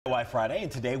DIY Friday,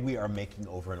 and today we are making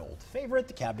over an old favorite,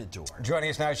 the cabinet door. Joining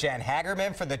us now, Shan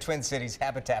Hagerman from the Twin Cities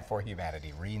Habitat for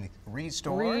Humanity.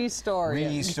 Restore.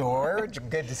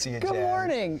 Good to see you, Jan. Good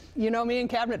morning. You know me and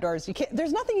cabinet doors.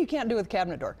 There's nothing you can't do with a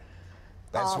cabinet door.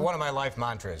 That's one of my life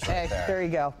mantras right there. There you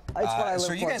go. It's what I live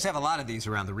so you guys have a lot of these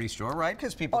around the Restore, right?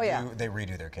 Because people they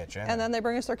redo their kitchen. And then they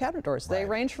bring us their cabinet doors. Right. They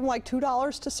range from like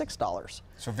 $2 to $6.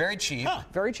 So very cheap. Huh.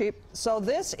 Very cheap. So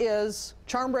this is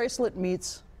charm bracelet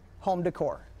meets home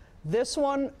decor. This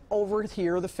one over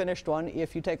here, the finished one,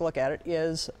 if you take a look at it,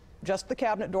 is just the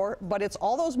cabinet door, but it's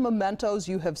all those mementos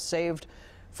you have saved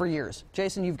for years.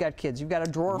 Jason, you've got kids. You've got a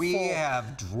drawer full. We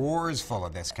have drawers full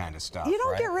of this kind of stuff. You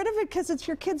don't get rid of it because it's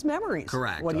your kids' memories.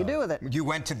 Correct. What do you do with it? You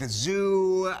went to the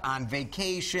zoo on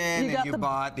vacation and you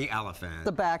bought the elephant.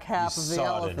 The back half of the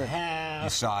elephant. You saw it in half. You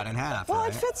saw it in half. Well, right?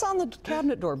 it fits on the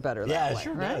cabinet door better that way. Yeah, it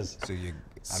sure does.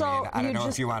 So I mean, I don't know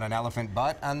if you want an elephant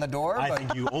butt on the door. I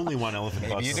think you only want elephant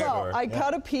butts on the door. So I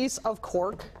cut a piece of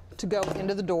cork to go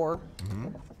into the door.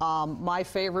 Mm-hmm. My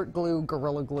favorite glue,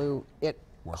 Gorilla Glue. It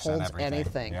holds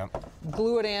anything. Yep.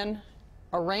 Glue it in.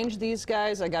 Arrange these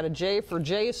guys. I got a J for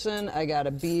Jason. I got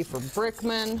a B for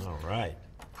Brickman. All right.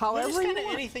 However you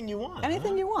want. Anything you want.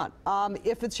 Anything you want.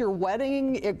 If it's your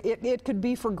wedding, it could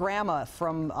be for Grandma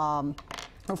from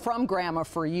Grandma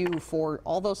for you for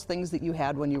all those things that you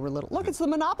had when you were little. Look, it's the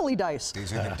Monopoly dice.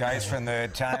 These are the dice from the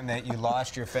time that you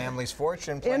lost your family's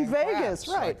fortune playing in Vegas, craps.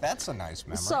 right? Like, that's a nice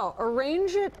memory. So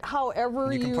arrange it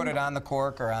however you can put it on the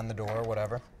cork or on the door,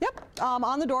 whatever. Yep,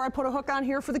 on the door. I put a hook on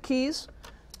here for the keys.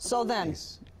 So then,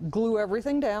 glue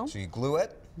everything down. So you glue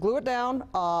it. Glue it down.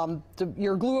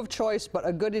 Your glue of choice, but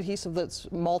a good adhesive that's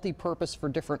multi-purpose for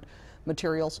different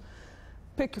materials.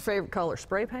 Pick your favorite color.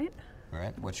 Spray paint. All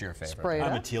right. What's your favorite? Spray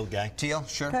I'm a teal guy. Teal,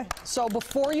 sure. Okay. So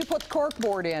before you put the cork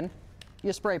board in,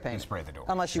 you spray paint. You spray the door.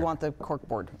 Unless you want the cork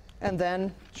board. And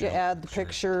then you add the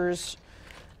pictures.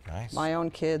 Nice. My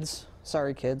own kids.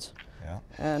 Sorry, kids. Yeah.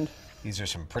 And these are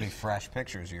some pretty fresh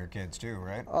pictures of your kids too,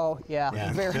 right? Oh,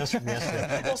 yeah. Very. Just from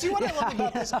yesterday. Well, see what I love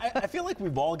about this, I feel like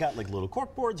we've all got like little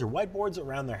cork boards or whiteboards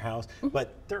around their house,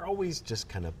 but they're always just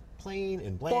kind of plain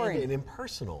and bland Boring. and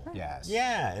impersonal. Yes.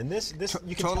 Yeah, and this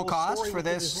you can total tell a cost story for with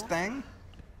it this as well. thing?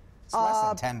 It's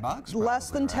less than $10. Probably,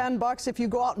 Less than right? $10 if you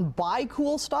go out and buy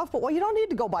cool stuff. But well, you don't need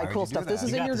to go buy cool stuff. This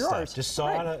is in your drawers. Just saw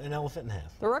an elephant in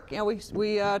half. The rook,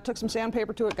 we took some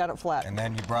sandpaper to it, got it flat. And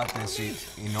then you brought this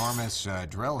enormous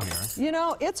drill here. You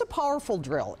know, it's a powerful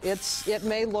drill. It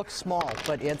may look small,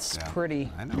 but it's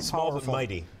pretty small but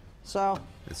mighty. So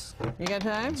you got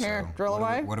time? Here, drill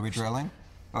away. What are we drilling?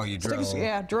 Oh, you drill.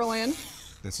 Drill in.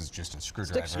 This is just a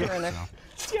screwdriver. Stick screw in there.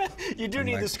 So. Yeah, you do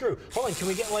need the screw. Hold on, can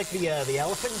we get like the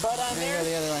elephant butt on there?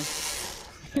 The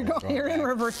other way. You're in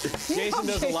reverse. Jason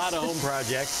does a lot of home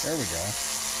projects. There we go.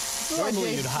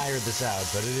 Normally you'd hire this out,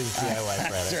 but it is DIY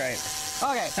Friday. That's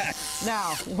right. Okay,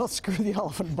 now we'll screw the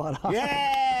elephant butt on.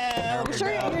 Yeah!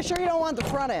 You're sure you don't want the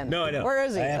front end? No, I don't. Where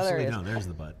is he? I absolutely there he is. don't. There's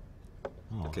the butt.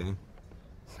 Oh. Okay.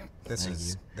 This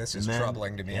is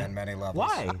troubling to me on many levels.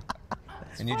 Why?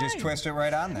 And you just twist it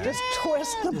right on there. Just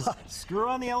twist the butt. Screw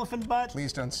on the elephant butt.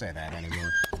 Please don't say that anymore.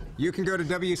 You can go to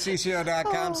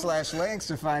WCCO.com/links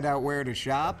to find out where to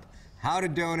shop, how to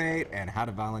donate, and how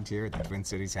to volunteer at the Twin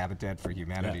Cities Habitat for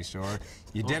Humanity store.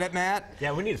 You did it, Matt?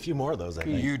 Yeah, we need a few more of those, I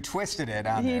think. You twisted it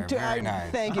on there. Very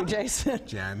nice. Thank you, Jason.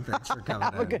 Jen, thanks for coming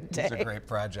in. Have a good day. It's a great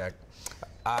project.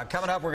 Coming up, we're